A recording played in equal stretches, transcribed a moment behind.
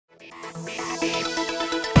Hi,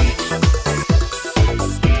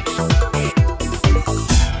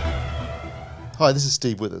 this is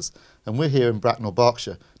Steve Withers, and we're here in Bracknell,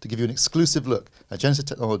 Berkshire, to give you an exclusive look at Genesis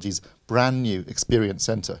Technology's brand new Experience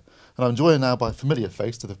Centre. And I'm joined now by a familiar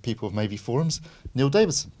face to the people of AVForums, Neil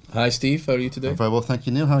Davidson. Hi Steve, how are you today? I'm very well, thank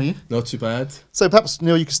you, Neil. How are you? Not too bad. So perhaps,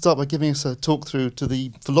 Neil, you could start by giving us a talk through to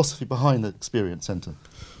the philosophy behind the Experience Centre.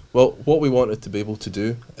 Well, what we wanted to be able to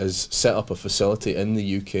do is set up a facility in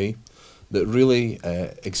the UK that really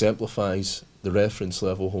exemplifies the reference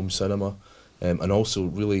level home cinema, and also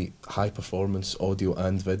really high performance audio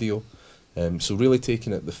and video. So really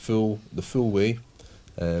taking it the full way,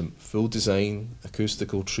 full design,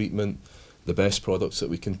 acoustical treatment, the best products that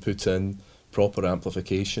we can put in, proper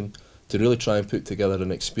amplification, to really try and put together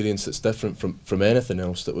an experience that's different from anything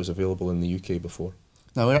else that was available in the UK before.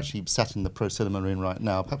 Now we're actually sat in the Pro Cinema room right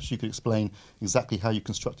now. Perhaps you could explain exactly how you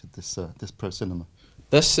constructed this Pro Cinema.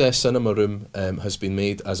 This cinema room has been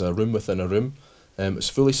made as a room within a room. It's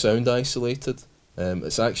fully sound isolated.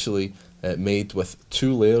 It's actually made with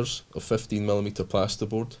 2 layers of 15mm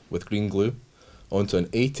plasterboard with green glue onto an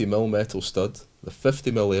 80mm metal stud, the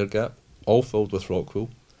 50mm air gap, all filled with rock wool,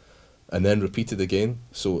 and then repeated again.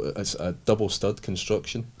 So it's a double stud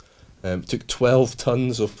construction. Took 12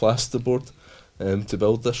 tons of plasterboard to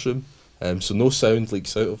build this room. So no sound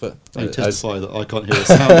leaks out of it. I testify that I can't hear a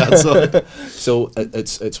sound outside. So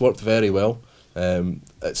it's worked very well.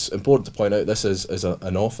 It's important to point out this is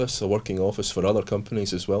an office, a working office for other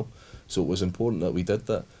companies as well. So it was important that we did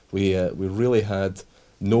that. We really had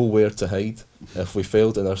nowhere to hide if we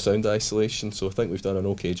failed in our sound isolation. So I think we've done an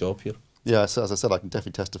okay job here. Yeah, so as I said, I can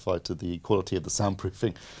definitely testify to the quality of the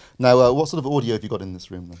soundproofing. Now, what sort of audio have you got in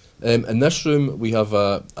this room then? In this room we have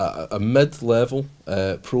a mid-level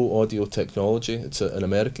Pro Audio technology. It's an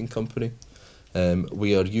American company.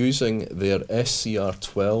 We are using their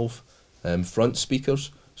SCR12 front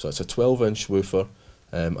speakers, so it's a 12-inch woofer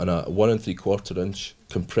and a 1 3/4 inch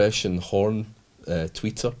compression horn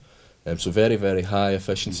tweeter, so very, very high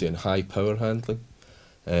efficiency and high power handling.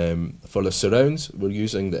 For the surrounds, we're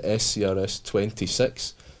using the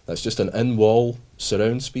SCRS26. That's just an in-wall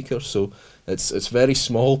surround speaker, so it's very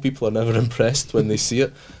small. People are never impressed when they see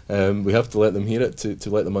it. We have to let them hear it to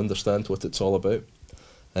let them understand what it's all about.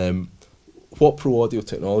 What Pro Audio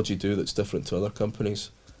technology do that's different to other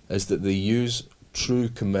companies is that they use true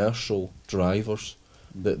commercial drivers.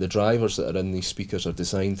 The drivers that are in these speakers are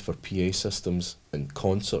designed for PA systems and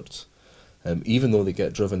concerts. Even though they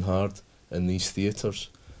get driven hard in these theatres,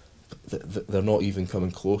 they're not even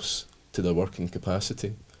coming close to their working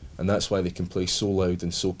capacity, and that's why they can play so loud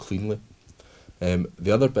and so cleanly.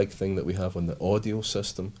 The other big thing that we have on the audio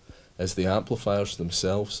system is the amplifiers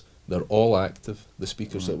themselves. They're all active, the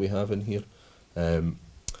speakers that we have in here.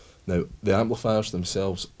 Now, the amplifiers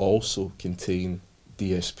themselves also contain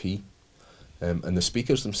DSP, and the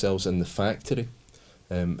speakers themselves in the factory,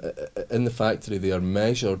 they are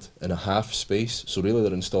measured in a half space, so really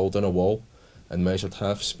they're installed in a wall and measured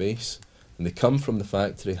half space, and they come from the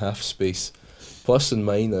factory half space plus and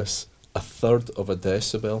minus 1/3 of a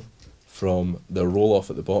decibel from their roll-off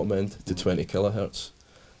at the bottom end to 20 kilohertz.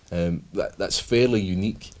 That's fairly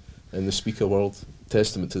unique in the speaker world,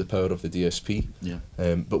 testament to the power of the DSP. Yeah.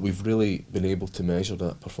 But we've really been able to measure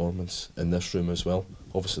that performance in this room as well.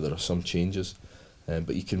 Obviously there are some changes,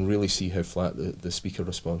 but you can really see how flat the speaker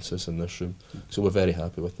response is in this room. So we're very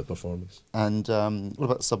happy with the performance. And what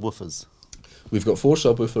about subwoofers? We've got 4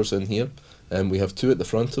 subwoofers in here, and we have 2 at the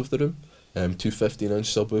front of the room, 2 15-inch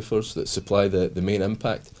subwoofers that supply the main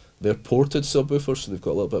impact. They're ported subwoofers, so they've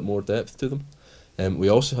got a little bit more depth to them. We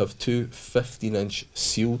also have 2 15-inch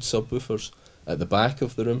sealed subwoofers at the back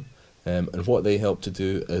of the room, and what they help to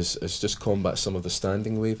do is just combat some of the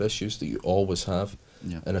standing wave issues that you always have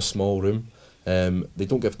in a small room. They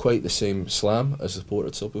don't give quite the same slam as the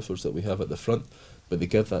ported subwoofers that we have at the front, but they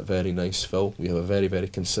give that very nice fill. We have a very, very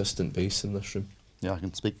consistent bass in this room. Yeah, I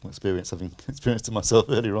can speak from experience, having experienced it myself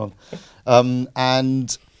earlier on.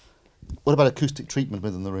 And what about acoustic treatment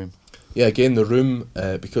within the room? Yeah, again, the room,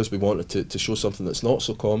 because we wanted to show something that's not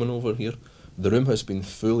so common over here, the room has been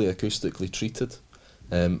fully acoustically treated.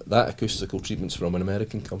 That acoustical treatment's from an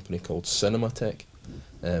American company called Cinematech.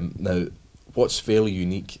 Now, what's fairly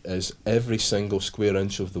unique is every single square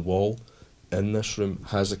inch of the wall in this room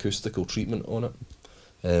has acoustical treatment on it.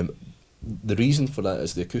 The reason for that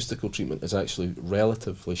is the acoustical treatment is actually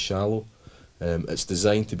relatively shallow. It's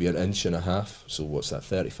designed to be 1.5 inches, so what's that,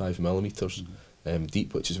 35mm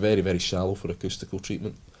deep, which is very, very shallow for acoustical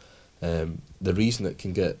treatment. The reason it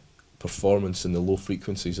can get performance in the low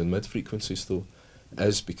frequencies and mid frequencies though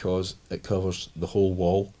is because it covers the whole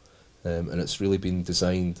wall. and it's really been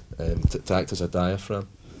designed to act as a diaphragm.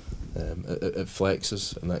 It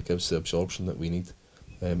flexes, and that gives the absorption that we need.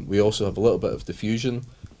 We also have a little bit of diffusion.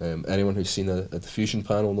 Anyone who's seen a diffusion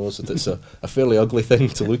panel knows that it's a fairly ugly thing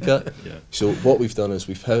to look at. Yeah. So what we've done is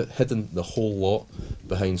we've hidden the whole lot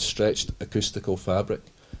behind stretched acoustical fabric.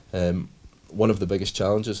 One of the biggest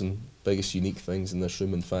challenges and biggest unique things in this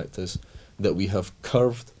room, in fact, is that we have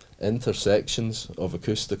curved intersections of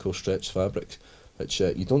acoustical stretched fabrics, which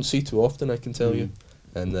you don't see too often, I can tell you.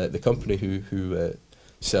 And the company who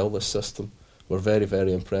sell this system were very,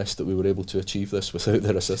 very impressed that we were able to achieve this without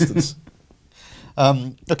their assistance.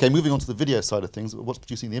 Okay, moving on to the video side of things, what's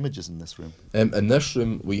producing the images in this room? In this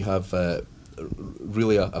room, we have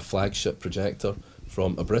really a flagship projector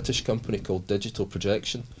from a British company called Digital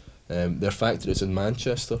Projection. Their factory is in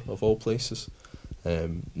Manchester, of all places.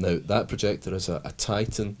 Now, that projector is a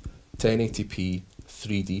Titan 1080p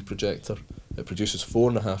 3D projector. It produces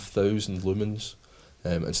 4,500 lumens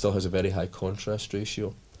and still has a very high contrast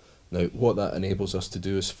ratio. Now, what that enables us to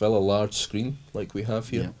do is fill a large screen like we have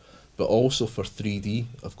here, but also for 3D,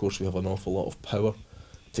 of course, we have an awful lot of power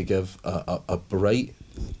to give a bright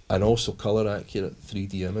and also colour accurate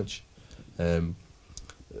 3D image.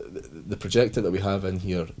 The projector that we have in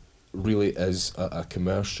here really is a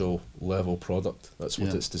commercial level product. That's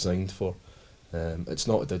what it's designed for. It's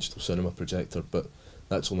not a digital cinema projector, but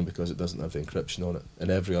that's only because it doesn't have the encryption on it. In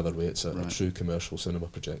every other way, it's a true commercial cinema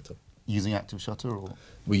projector. Using active shutter, or?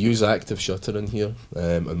 We use active shutter in here,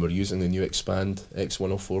 and we're using the new Expand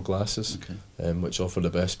X104 glasses, which offer the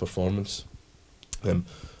best performance.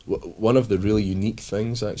 One of the really unique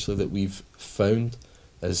things actually that we've found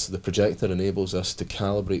is the projector enables us to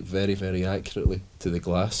calibrate very, very accurately to the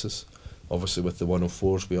glasses. Obviously with the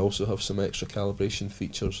 104s we also have some extra calibration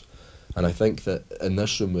features, and I think that in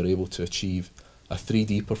this room we're able to achieve a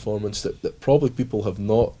 3D performance that probably people have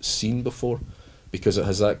not seen before, because it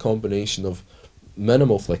has that combination of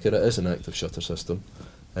minimal flicker, it is an active shutter system,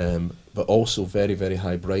 but also very, very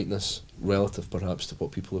high brightness relative perhaps to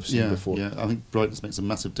what people have seen before. Yeah, I think brightness makes a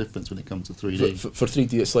massive difference when it comes to 3D. For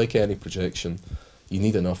 3D, it's like any projection. You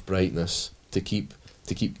need enough brightness to keep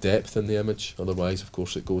depth in the image, otherwise of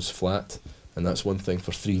course it goes flat, and that's one thing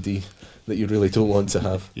for 3D that you really don't want to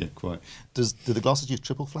have. Yeah, quite. Do the glasses use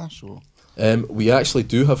triple flash, or? We actually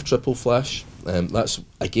do have triple flash. That's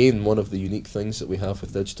again one of the unique things that we have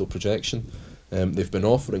with Digital Projection. They've been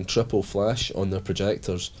offering triple flash on their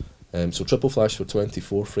projectors, so triple flash for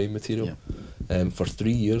 24 frame material for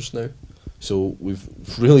 3 years now. So we've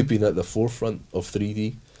really been at the forefront of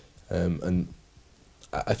 3D, and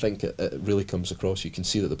I think it really comes across. You can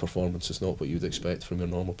see that the performance is not what you'd expect from your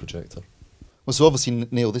normal projector. Well, so obviously,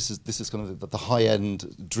 Neil, this is kind of the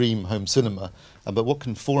high-end dream home cinema, but what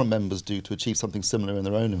can forum members do to achieve something similar in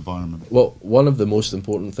their own environment? Well, one of the most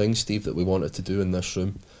important things, Steve, that we wanted to do in this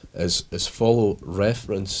room is follow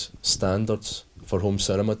reference standards for home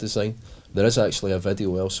cinema design. There is actually a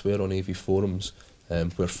video elsewhere on AVForums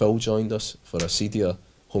where Phil joined us for a CEDIA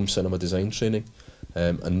home cinema design training,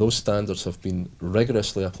 and those standards have been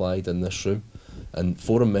rigorously applied in this room, and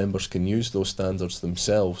forum members can use those standards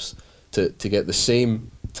themselves to get the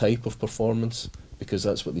same type of performance, because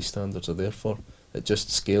that's what these standards are there for. It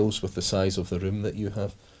just scales with the size of the room that you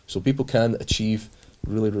have. So people can achieve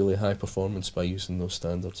really, really high performance by using those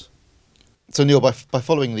standards. So Neil, by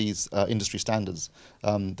following these industry standards,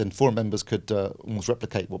 then forum members could almost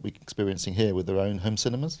replicate what we're experiencing here with their own home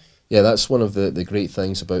cinemas? Yeah, that's one of the great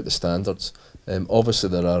things about the standards. Obviously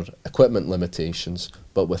there are equipment limitations,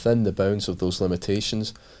 but within the bounds of those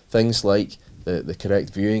limitations, things like the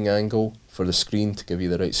correct viewing angle for the screen to give you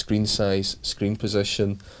the right screen size, screen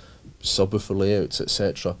position, subwoofer layouts,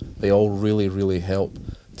 etc. They all really, really help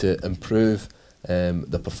to improve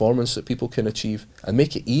the performance that people can achieve, and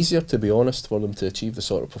make it easier, to be honest, for them to achieve the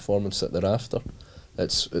sort of performance that they're after.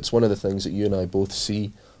 It's one of the things that you and I both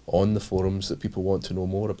see on the forums, that people want to know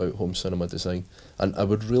more about home cinema design, and I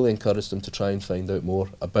would really encourage them to try and find out more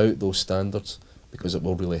about those standards, because it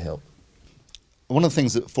will really help. One of the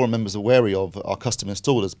things that forum members are wary of are custom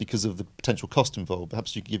installers because of the potential cost involved.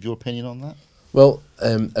 Perhaps you could give your opinion on that? Well,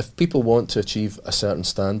 if people want to achieve a certain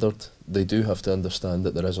standard, they do have to understand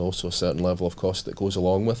that there is also a certain level of cost that goes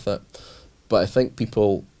along with that. But I think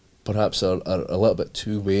people perhaps are a little bit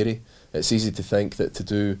too wary. It's easy to think that to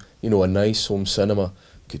do, a nice home cinema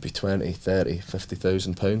could be 20, 30,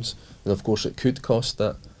 50,000 pounds. And of course it could cost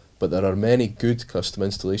that, but there are many good custom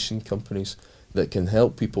installation companies that can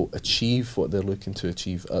help people achieve what they're looking to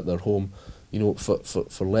achieve at their home,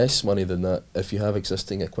 for less money than that, if you have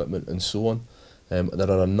existing equipment and so on. There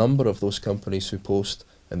are a number of those companies who post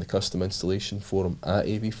in the custom installation forum at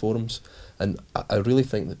AVForums. And I really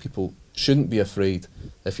think that people shouldn't be afraid.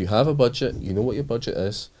 If you have a budget, you know what your budget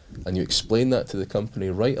is, and you explain that to the company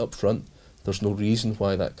right up front, there's no reason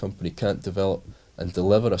why that company can't develop and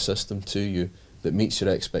deliver a system to you that meets your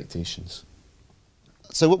expectations.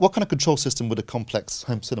 So what kind of control system would a complex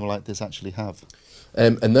home cinema like this actually have?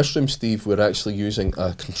 In this room, Steve, we're actually using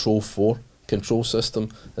a Control 4 control system.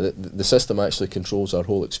 The system actually controls our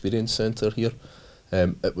whole experience centre here.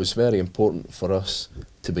 It was very important for us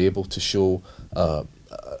to be able to show a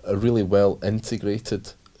really well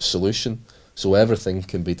integrated solution, so everything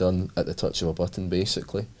can be done at the touch of a button,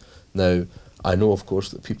 basically. Now, I know, of course,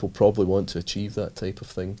 that people probably want to achieve that type of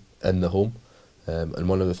thing in the home. And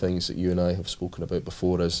one of the things that you and I have spoken about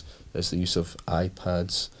before is the use of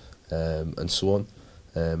iPads and so on.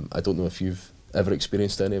 I don't know if you've ever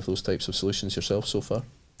experienced any of those types of solutions yourself so far?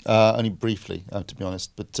 Only briefly, to be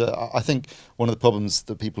honest. But I think one of the problems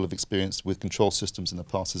that people have experienced with control systems in the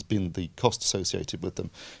past has been the cost associated with them.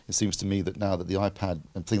 It seems to me that now that the iPad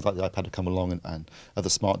and things like the iPad have come along and other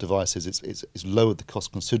smart devices, it's lowered the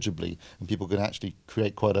cost considerably, and people can actually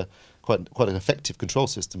create quite an effective control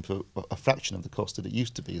system for a fraction of the cost that it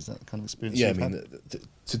used to be. Is that the kind of experience you've had?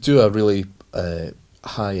 To do a really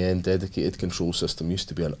high-end dedicated control system used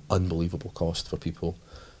to be an unbelievable cost for people.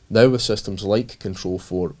 Now with systems like Control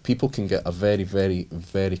 4, people can get a very, very,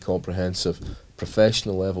 very comprehensive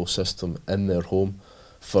professional level system in their home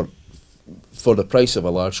for the price of a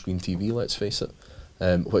large screen TV, let's face it,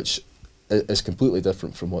 which is completely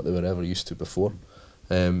different from what they were ever used to before.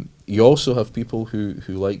 You also have people who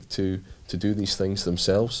like to do these things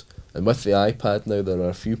themselves, and with the iPad now there are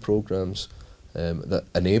a few programs that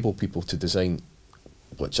enable people to design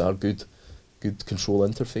which are good control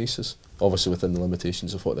interfaces, obviously within the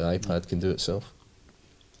limitations of what the iPad can do itself.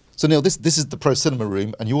 So Neil, this is the Pro Cinema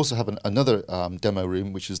room, and you also have another demo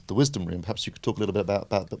room, which is the Wisdom room. Perhaps you could talk a little bit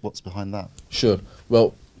about what's behind that. Sure.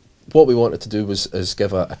 Well, what we wanted to do is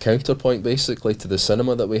give a counterpoint basically to the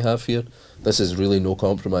cinema that we have here. This is really no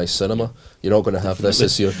compromise cinema. You're not going to have this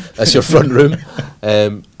as your front room.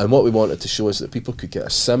 And what we wanted to show is that people could get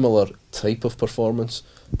a similar type of performance,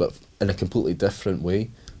 but in a completely different way.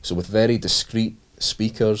 So with very discrete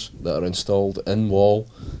speakers that are installed in wall,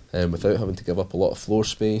 without having to give up a lot of floor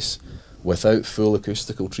space, without full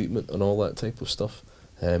acoustical treatment and all that type of stuff.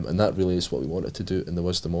 And that really is what we wanted to do in the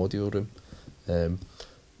Wisdom Audio room.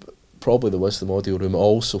 Probably the Wisdom Audio room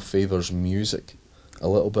also favours music a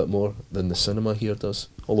little bit more than the cinema here does.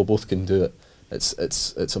 Although both can do it,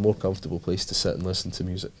 it's a more comfortable place to sit and listen to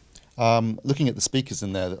music. Looking at the speakers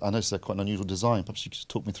in there, I noticed they're quite an unusual design. Perhaps you could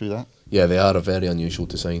talk me through that? Yeah, they are a very unusual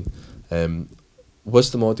design.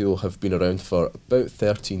 Wisdom Audio have been around for about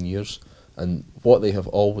 13 years, and what they have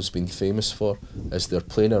always been famous for is their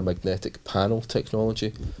planar magnetic panel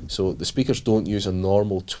technology. So the speakers don't use a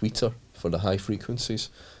normal tweeter for the high frequencies.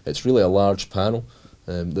 It's really a large panel.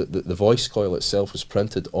 The voice coil itself is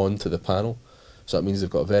printed onto the panel, so that means they've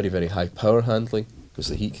got very, very high power handling, because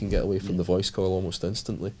the heat can get away from the voice coil almost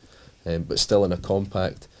instantly, but still in a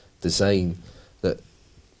compact design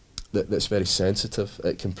that's very sensitive.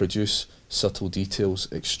 It can produce subtle details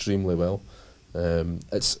extremely well.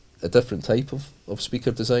 It's a different type of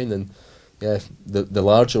speaker design, and yeah, the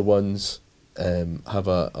larger ones have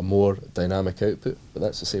a more dynamic output, but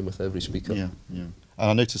that's the same with every speaker. Yeah, yeah. And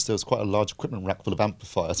I noticed there was quite a large equipment rack full of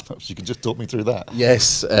amplifiers. Perhaps you can just talk me through that.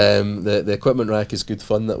 Yes, the equipment rack is good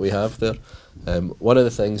fun that we have there. One of the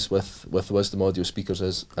things with Wisdom Audio speakers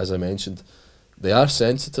is, as I mentioned, they are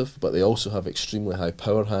sensitive, but they also have extremely high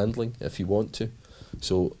power handling if you want to.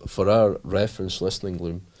 So for our reference listening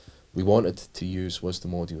room, we wanted to use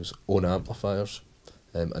Wisdom Audio's own amplifiers,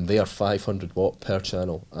 and they are 500 watt per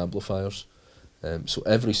channel amplifiers. So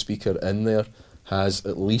every speaker in there has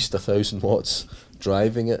at least 1,000 watts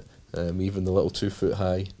driving it, even the little 2 foot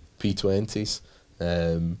high P20s.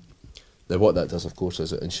 Now what that does, of course,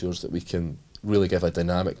 is it ensures that we can really give a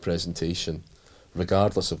dynamic presentation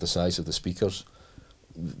regardless of the size of the speakers.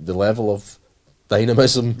 The level of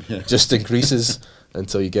dynamism just increases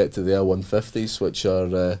until you get to the L150s, which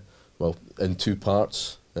are, well, in 2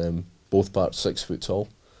 parts, both parts 6 foot tall.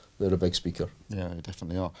 They're a big speaker. Yeah, they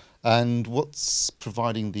definitely are. And what's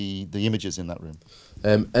providing the images in that room?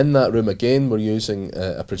 In that room, again, we're using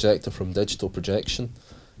a projector from Digital Projection.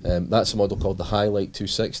 That's a model called the Highlight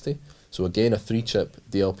 260. So again, a 3-chip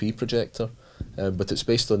DLP projector, but it's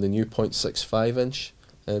based on the new 0.65 inch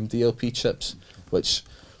DLP chips, which,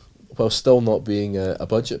 while still not being a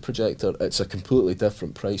budget projector, it's a completely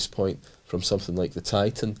different price point from something like the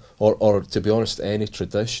Titan, or to be honest, any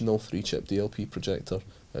traditional 3-chip DLP projector.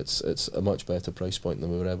 It's a much better price point than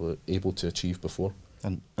we were able to achieve before.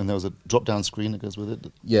 And there was a drop-down screen that goes with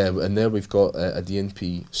it? Yeah, and there we've got a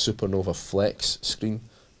DNP Supernova Flex screen.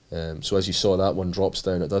 So as you saw, that one drops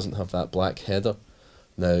down. It doesn't have that black header.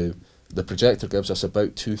 Now, the projector gives us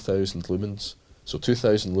about 2,000 lumens. So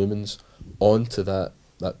 2,000 lumens onto that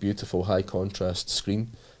beautiful high contrast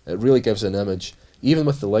screen. It really gives an image, even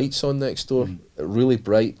with the lights on next door, a really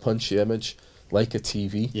bright, punchy image, like a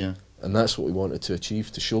TV. Yeah. And that's what we wanted to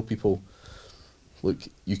achieve, to show people, look,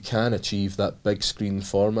 you can achieve that big screen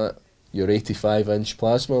format, your 85-inch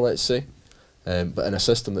plasma, let's say, but in a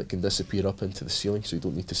system that can disappear up into the ceiling, so you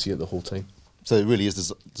don't need to see it the whole time. So it really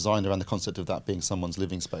is designed around the concept of that being someone's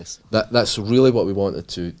living space. That's really what we wanted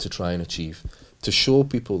to try and achieve, to show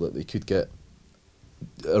people that they could get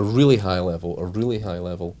a really high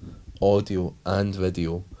level audio and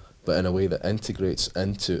video, but in a way that integrates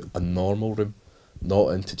into a normal room, not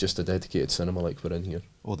into just a dedicated cinema like we're in here.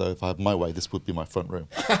 Although if I had my way, this would be my front room.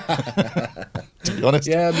 To be honest.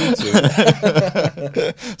 Yeah, me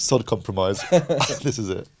too. Sod compromise. This is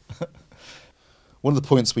it. One of the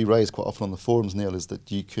points we raise quite often on the forums, Neil, is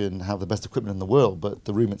that you can have the best equipment in the world, but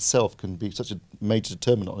the room itself can be such a major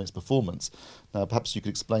determinant on its performance. Now, perhaps you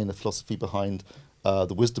could explain the philosophy behind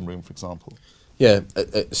the Wisdom Room, for example. Yeah,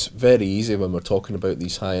 it's very easy when we're talking about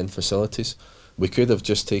these high-end facilities. We could have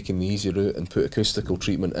just taken the easy route and put acoustical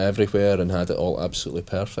treatment everywhere and had it all absolutely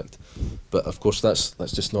perfect. But of course that's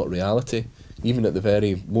just not reality. Even at the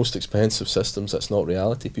very most expensive systems, that's not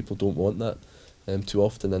reality. People don't want that too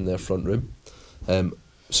often in their front room.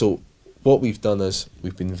 So what we've done is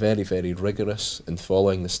we've been very, very rigorous in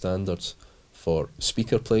following the standards for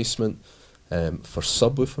speaker placement, for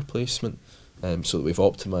subwoofer placement, so that we've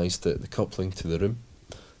optimised the coupling to the room.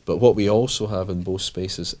 But what we also have in both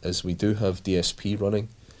spaces is we do have DSP running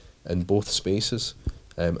in both spaces,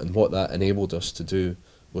 and what that enabled us to do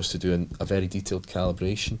was to do a very detailed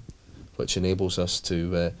calibration, which enables us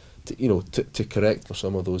to correct for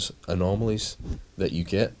some of those anomalies that you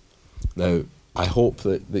get. Now, I hope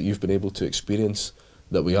that you've been able to experience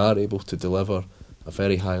that we are able to deliver a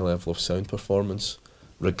very high level of sound performance,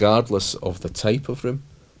 regardless of the type of room.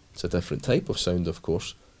 It's a different type of sound, of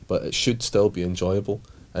course, but it should still be enjoyable,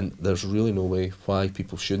 and there's really no way why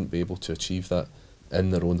people shouldn't be able to achieve that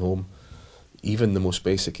in their own home. Even the most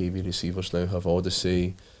basic AV receivers now have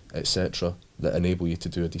Odyssey, etc., that enable you to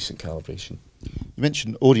do a decent calibration. You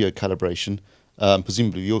mentioned audio calibration.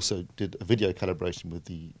 Presumably you also did a video calibration with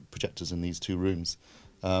the projectors in these two rooms.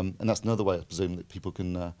 And that's another way, I presume, that people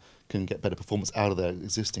can get better performance out of their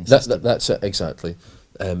existing system. That's it, exactly.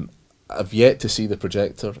 I've yet to see the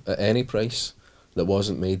projector at any price that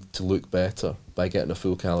wasn't made to look better by getting a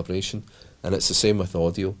full calibration, and it's the same with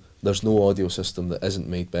audio. There's no audio system that isn't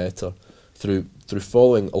made better through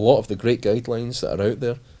following a lot of the great guidelines that are out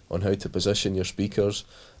there on how to position your speakers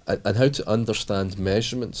and how to understand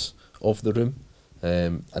measurements of the room,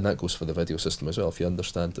 and that goes for the video system as well. If you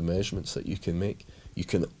understand the measurements that you can make, you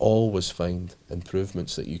can always find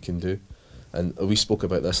improvements that you can do. And we spoke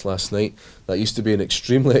about this last night. That used to be an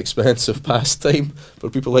extremely expensive pastime for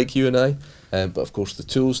people like you and I. But of course the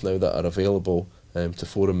tools now that are available to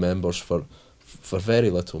forum members for very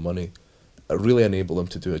little money really enable them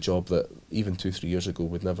to do a job that even 2-3 years ago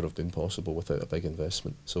would never have been possible without a big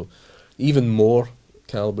investment. So even more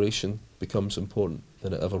calibration becomes important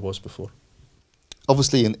than it ever was before.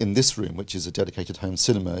 Obviously, in this room, which is a dedicated home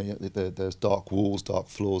cinema, there's dark walls, dark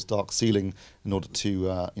floors, dark ceiling, in order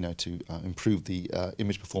to improve the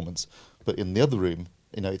image performance. But in the other room,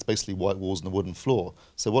 it's basically white walls and a wooden floor.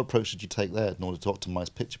 So what approach did you take there in order to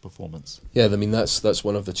optimise picture performance? Yeah, I mean that's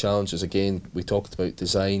one of the challenges. Again, we talked about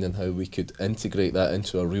design and how we could integrate that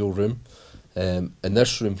into a real room. In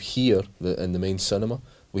this room here, in the main cinema,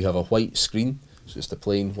 we have a white screen. So it's the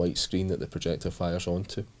plain white screen that the projector fires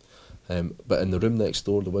onto. But in the room next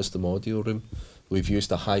door, the Wisdom Audio room, we've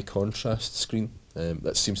used a high contrast screen.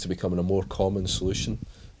 That seems to be becoming a more common solution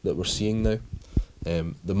that we're seeing now.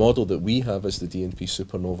 The model that we have is the DNP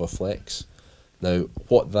Supernova Flex. Now,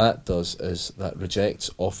 what that does is that rejects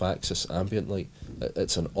off-axis ambient light.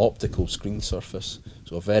 It's an optical screen surface,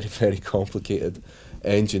 so a very, very complicated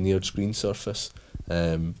engineered screen surface.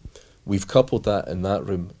 We've coupled that in that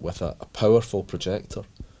room with a powerful projector,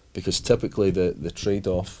 because typically the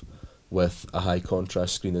trade-off with a high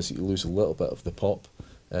contrast screen is that you lose a little bit of the pop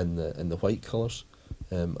in the white colours.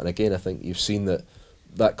 And again, I think you've seen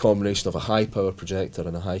that combination of a high power projector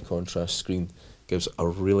and a high contrast screen gives a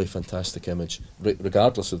really fantastic image,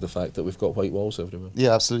 regardless of the fact that we've got white walls everywhere.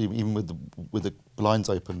 Yeah, absolutely. Even with the blinds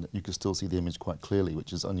open, you can still see the image quite clearly,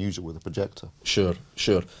 which is unusual with a projector. Sure.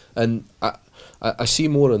 And I see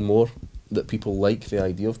more and more that people like the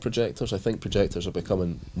idea of projectors. I think projectors are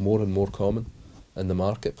becoming more and more common. in the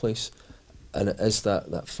marketplace. And it is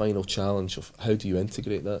that final challenge of how do you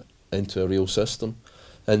integrate that into a real system.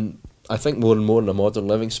 And I think more and more in a modern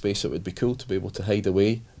living space, it would be cool to be able to hide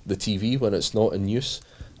away the TV when it's not in use.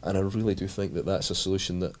 And I really do think that that's a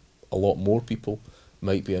solution that a lot more people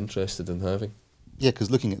might be interested in having. Yeah,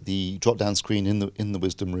 because looking at the drop-down screen in the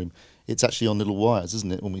wisdom room, it's actually on little wires,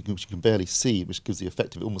 isn't it? Which you can barely see, which gives the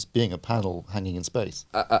effect of it almost being a panel hanging in space.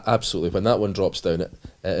 Absolutely. When that one drops down, it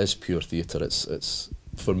is pure theatre. It's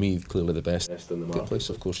for me clearly the best in the marketplace.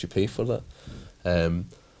 Of course, you pay for that,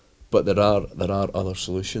 but there are other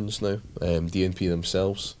solutions now. D&P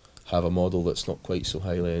themselves have a model that's not quite so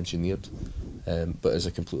highly engineered, but is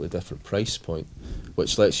a completely different price point,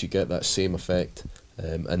 which lets you get that same effect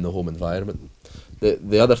in the home environment.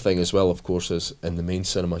 The other thing as well, of course, is in the main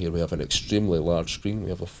cinema here we have an extremely large screen.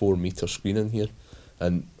 We have a 4-metre screen in here,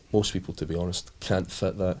 and most people, to be honest, can't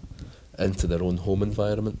fit that into their own home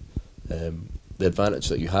environment. The advantage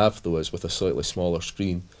that you have, though, is with a slightly smaller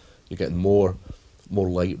screen, you're getting more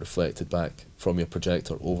light reflected back from your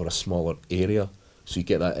projector over a smaller area, so you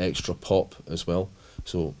get that extra pop as well.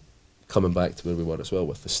 So coming back to where we were as well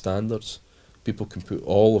with the standards, people can put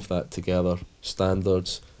all of that together,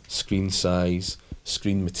 standards, screen size,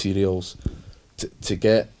 screen materials, to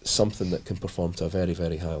get something that can perform to a very,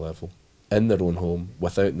 very high level in their own home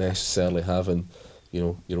without necessarily having,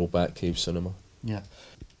 your old Batcave cinema. Yeah.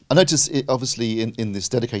 I notice, obviously, in this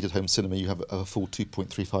dedicated home cinema, you have a full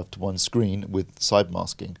 2.35:1 screen with side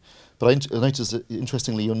masking. But I notice that,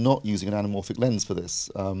 interestingly, you're not using an anamorphic lens for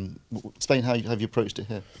this. Explain how you approached it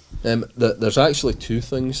here. There's actually two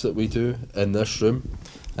things that we do in this room.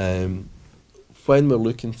 When we're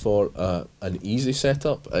looking for an easy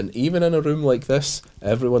setup, and even in a room like this,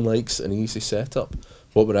 everyone likes an easy setup.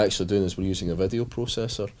 What we're actually doing is we're using a video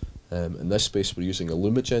processor. In this space, we're using a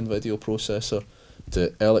Lumagen video processor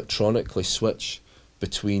to electronically switch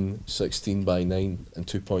between 16:9 and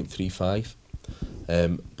 2.35.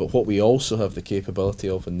 But what we also have the capability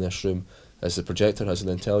of in this room is the projector has an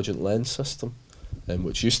intelligent lens system,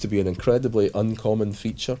 which used to be an incredibly uncommon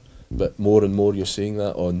feature, but more and more you're seeing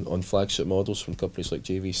that on flagship models from companies like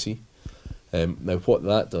JVC. Now what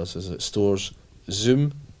that does is it stores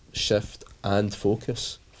zoom, shift and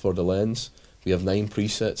focus for the lens. We have 9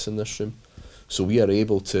 presets in this room. So we are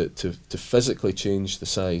able to physically change the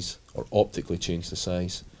size, or optically change the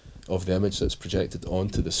size, of the image that's projected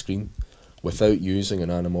onto the screen without using an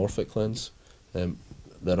anamorphic lens.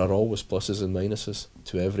 There are always pluses and minuses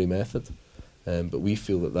to every method, but we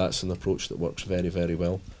feel that that's an approach that works very, very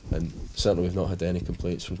well, and certainly we've not had any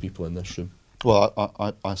complaints from people in this room. Well,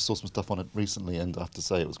 I saw some stuff on it recently, and I have to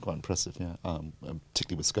say it was quite impressive, yeah.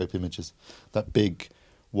 Particularly with scope images. That big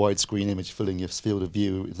widescreen image filling your field of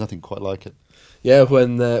view, there's nothing quite like it. Yeah,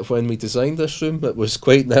 when we designed this room, it was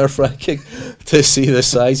quite nerve-wracking to see the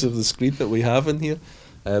size of the screen that we have in here.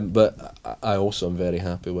 But I also am very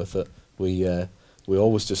happy with it. We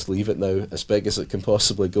always just leave it now as big as it can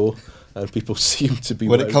possibly go, and people seem to be...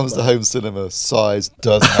 When it comes to home cinema, size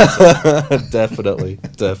does matter. Definitely.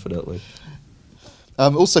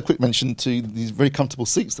 Also, a quick mention to these very comfortable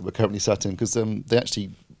seats that we're currently sat in, because they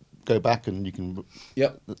actually go back and you can...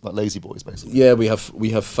 Yep. Like lazy boys, basically. Yeah, we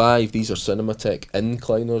have 5. These are Cinematech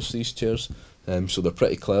incliners, these chairs, so they're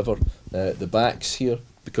pretty clever. The backs here,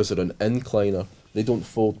 because they're an incliner, they don't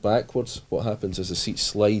fold backwards. What happens is the seat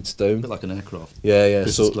slides down. A bit like an aircraft. Yeah.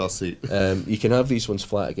 Business class seat. You can have these ones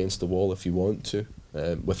flat against the wall if you want to,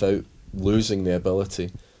 without losing the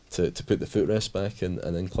ability to put the footrest back and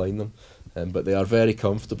incline them. But they are very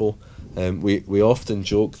comfortable. We often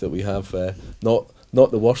joke that we have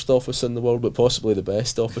not the worst office in the world, but possibly the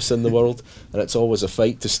best office in the world, and it's always a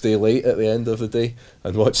fight to stay late at the end of the day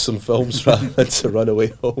and watch some films rather than to run away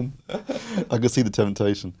home. I can see the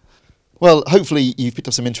temptation. Well, hopefully you've picked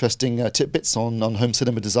up some interesting tidbits on home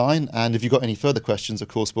cinema design, and if you've got any further questions, of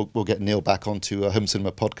course, we'll get Neil back onto a home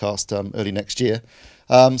cinema podcast early next year.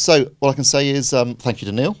 So what I can say is thank you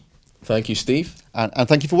to Neil. Thank you, Steve. And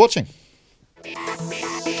thank you for watching.